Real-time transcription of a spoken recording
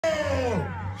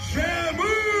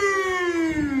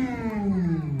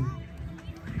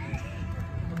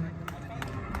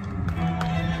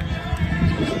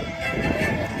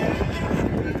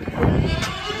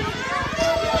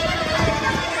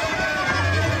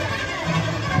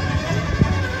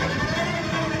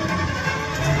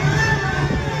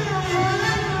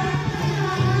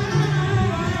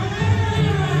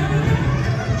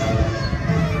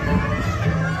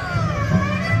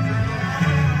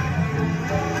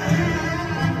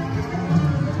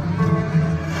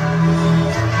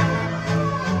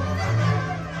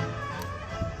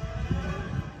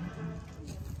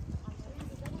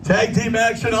Tag team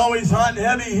action, always hot and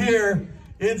heavy here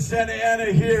in Santa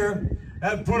Ana here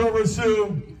at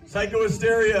Puroresu.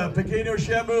 PsicoHisteria, Pequeño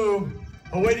Shamu,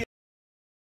 awaiting.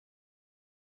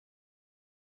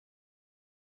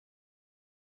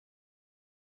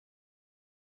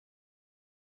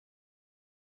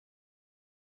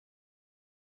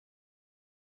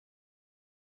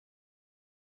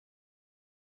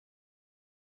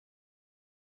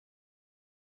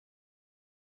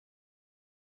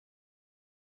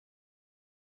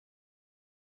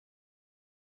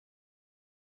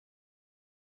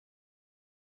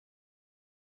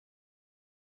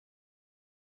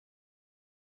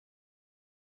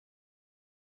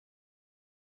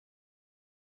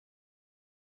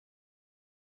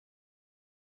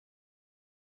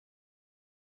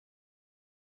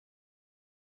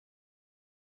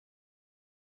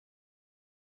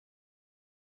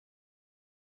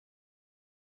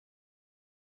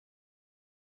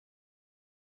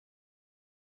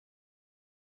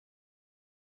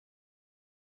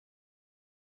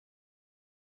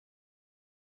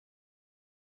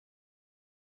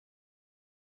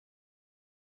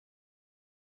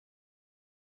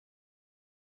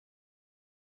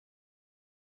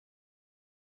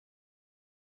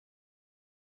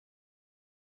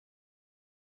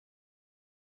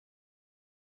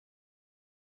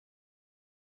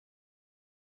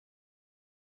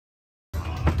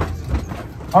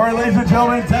 All right, ladies and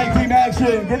gentlemen, tag team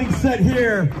action, getting set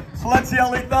here.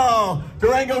 Silencio, Letal,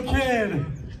 Durango Kid,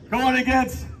 going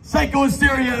against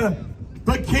PsicoHisteria,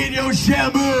 Pequeño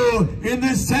Shamu in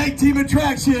this tag team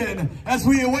attraction as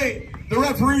we await the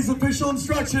referee's official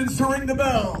instructions to ring the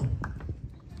bell.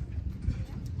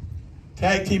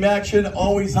 Tag team action,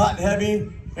 always hot and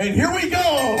heavy, and here we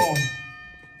go!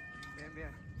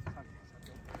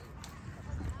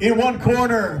 In one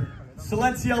corner,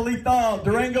 Silencio, Letal,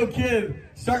 Durango Kid,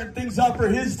 starting things off for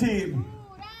his team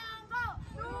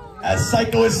as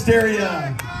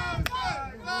PsicoHisteria.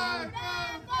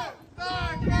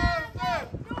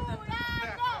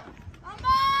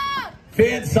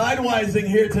 Fans sidewizing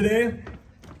here today.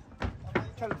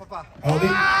 Oh,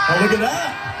 look at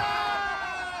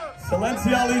that.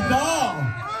 Silencio, Letal.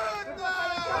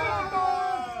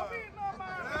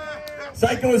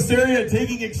 PsicoHisteria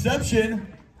taking exception.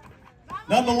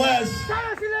 Nonetheless,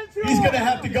 he's going to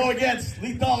have to go against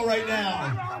Letal right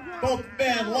now. Both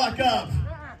men lock up.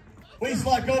 Waist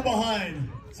lock, go behind.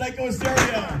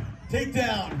 PsicoHisteria,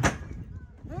 takedown.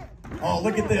 Oh,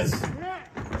 look at this.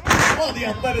 Oh, the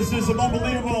athleticism,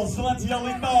 unbelievable. Silencio,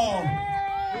 Letal.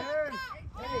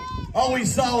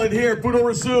 Always solid here,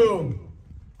 Puroresu.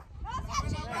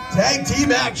 Tag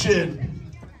team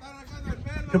action.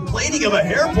 Complaining of a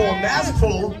hair pull, mask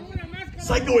pull.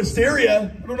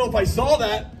 PsicoHisteria, I don't know if I saw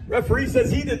that. Referee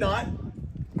says he did not.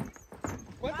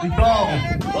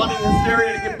 Letal wanting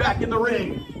Hysteria to get back in the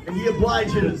ring, and he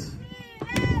obliges.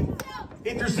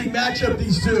 Interesting matchup,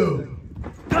 these two.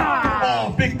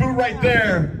 Oh, big boot right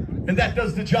there, and that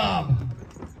does the job.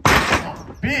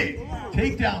 Oh, big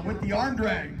takedown with the arm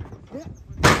drag.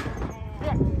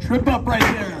 Trip up right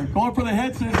there. Going for the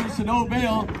head scissors to no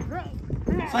avail.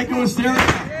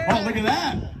 PsicoHisteria. Oh, look at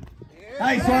that.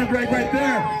 Nice arm drag right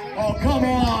there. Oh, come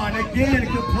on. Again,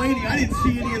 complaining. I didn't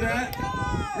see any of that.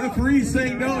 Referee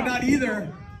saying no, not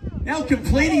either. Now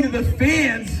complaining to the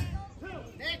fans.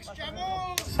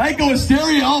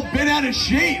 PsicoHisteria all bent out of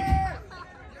shape.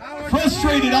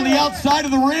 Frustrated on the outside of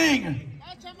the ring.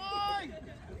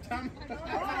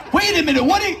 Wait a minute.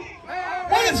 What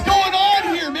is going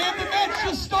on here, man? The match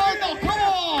just started. Now, come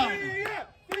on.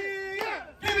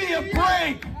 Give me a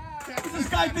break. Who does this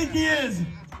guy think he is?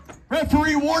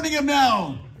 Referee warning him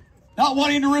now. Not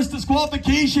wanting to risk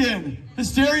disqualification.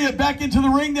 Hysteria back into the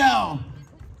ring now.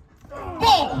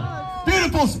 Boom!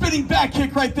 Beautiful spinning back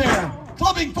kick right there.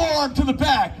 Clubbing forearm to the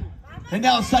back. And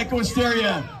now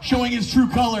PsicoHisteria showing his true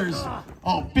colors.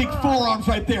 Oh, big forearms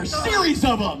right there. Series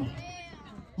of them.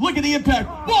 Look at the impact.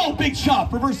 Whoa, big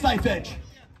chop. Reverse knife edge.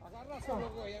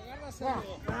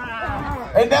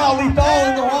 And now Letal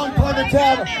in the wrong part of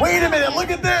town. Wait a minute. Look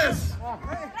at this.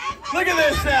 Look at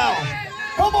this now.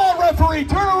 Come on, referee.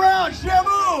 Turn around.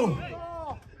 Shamu.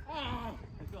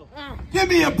 Give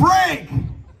me a break.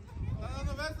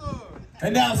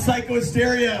 And now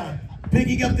PsicoHisteria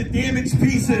picking up the damaged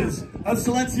pieces of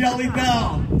Silencio,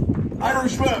 Letal.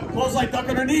 Irish whip. Clothesline duck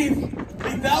underneath.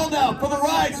 Letal now for the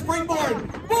ride. Springboard.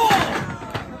 Boom.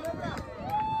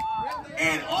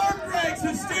 And arm drags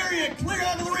Hysteria clear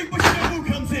out of the ring, but Shamu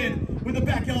comes in with a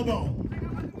back elbow.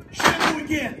 Shamu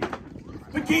again.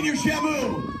 Pequeño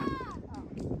Shamu.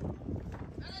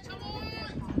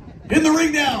 In the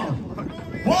ring now.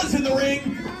 Was in the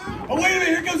ring. Oh, wait a minute,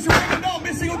 here goes Durango. No,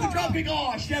 missing with the dropkick.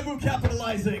 Oh, Shamu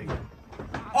capitalizing.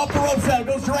 Up the ropes out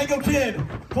goes Durango Kid.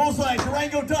 Clothesline,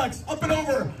 Durango ducks. Up and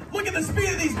over. Look at the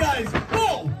speed of these guys.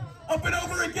 Whoa! Up and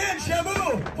over again,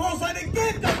 Shamu. Clothesline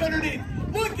again, duck underneath.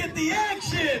 Look at the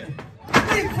action.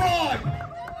 Leapfrog.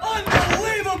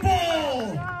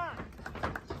 Unbelievable.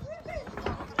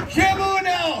 Shamu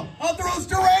now. Up throws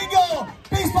Durango.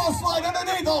 Baseball slide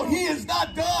underneath. Oh, he is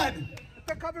not done.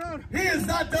 He is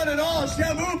not done at all.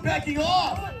 Shamu backing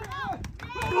off.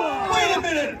 Wait a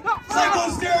minute!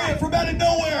 PsicoHisteria from out of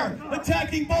nowhere,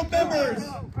 attacking both members.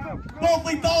 Both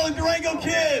Letal and Durango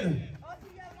Kid.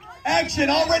 Action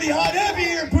already hot, heavy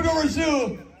here,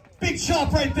 Puroresu. Big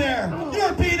chop right there.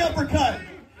 European uppercut.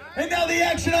 And now the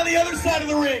action on the other side of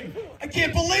the ring. I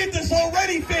can't believe this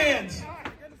already, fans.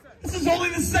 This is only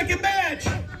the second match.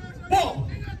 Whoa.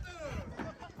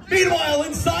 Meanwhile,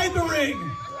 inside the ring,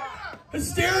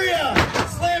 Hysteria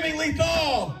slamming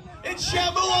Letal. It's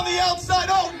Shamu on the outside.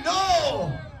 Oh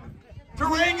no!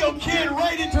 Durango Kid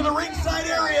right into the ringside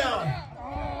area.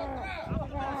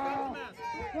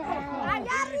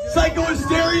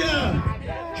 PsicoHisteria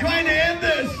trying to end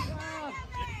this.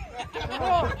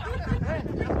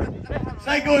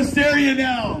 PsicoHisteria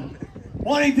now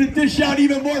wanting to dish out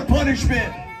even more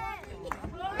punishment.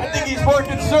 I think he's more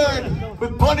concerned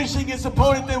with punishing his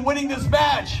opponent than winning this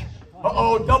match.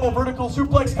 Uh-oh, double vertical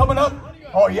suplex coming up.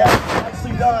 Oh yeah,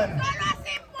 nicely done.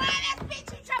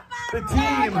 The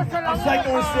team of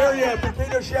PsicoHisteria,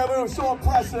 Shamu, so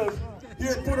impressive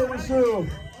here at Puroresu.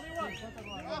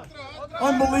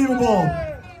 Unbelievable.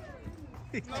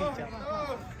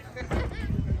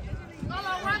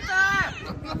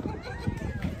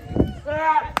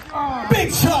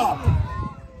 Big chop.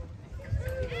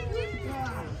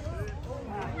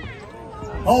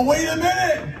 Oh, wait a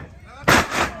minute.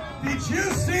 Did you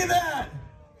see that?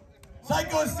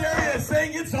 PsicoHisteria is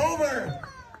saying it's over.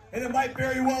 And it might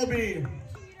very well be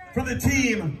for the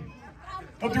team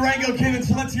of Durango Kid and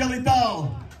Silencio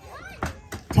Letal.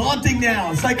 Taunting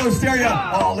now,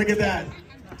 PsicoHisteria. Oh, look at that.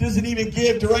 Doesn't even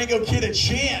give Durango Kid a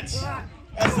chance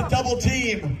as the double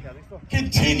team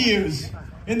continues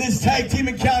in this tag team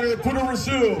encounter at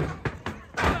Puroresu.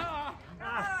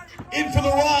 In for the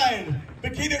ride.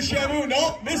 Shamu,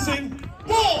 nope, missing.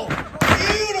 Whoa!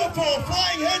 Beautiful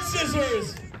flying head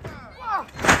scissors.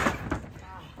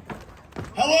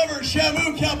 However,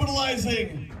 Shamu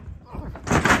capitalizing.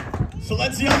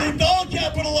 Silencio Letal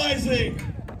capitalizing.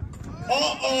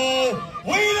 Uh-oh.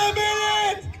 Wait a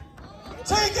minute!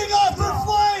 Taking off her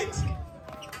flight!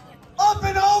 Up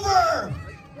and over!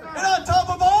 And on top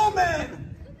of Omen!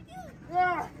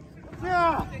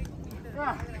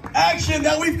 Action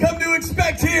that we've come to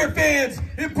expect here, fans,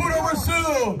 in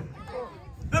Puroresu.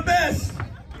 The best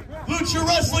Lucha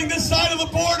wrestling this side of the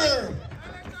border.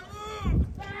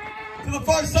 To the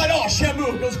far side, oh,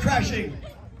 Shamu goes crashing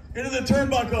into the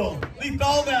turnbuckle.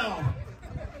 Letal now.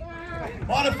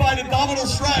 Modified abdominal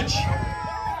stretch.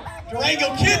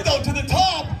 Durango Kid, though, to the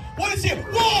top. What is he?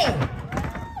 Whoa!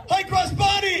 High cross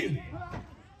body.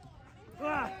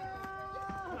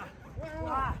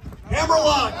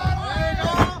 Hammerlock.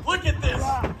 Look at this.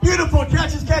 Beautiful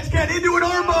catches, catch, into an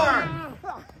armbar.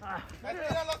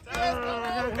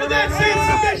 And that's it.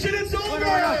 Submission, it's over.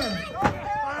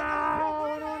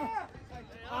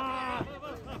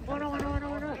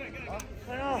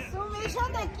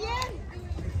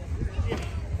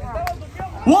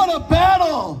 What a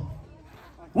battle!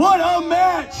 What a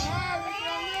match!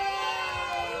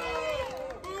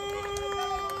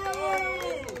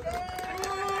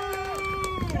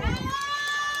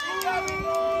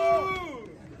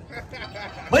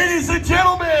 Ladies and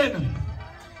gentlemen,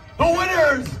 the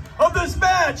winners of this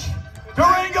match,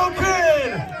 Durango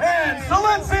Kid and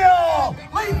Silencio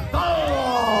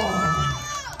Letal!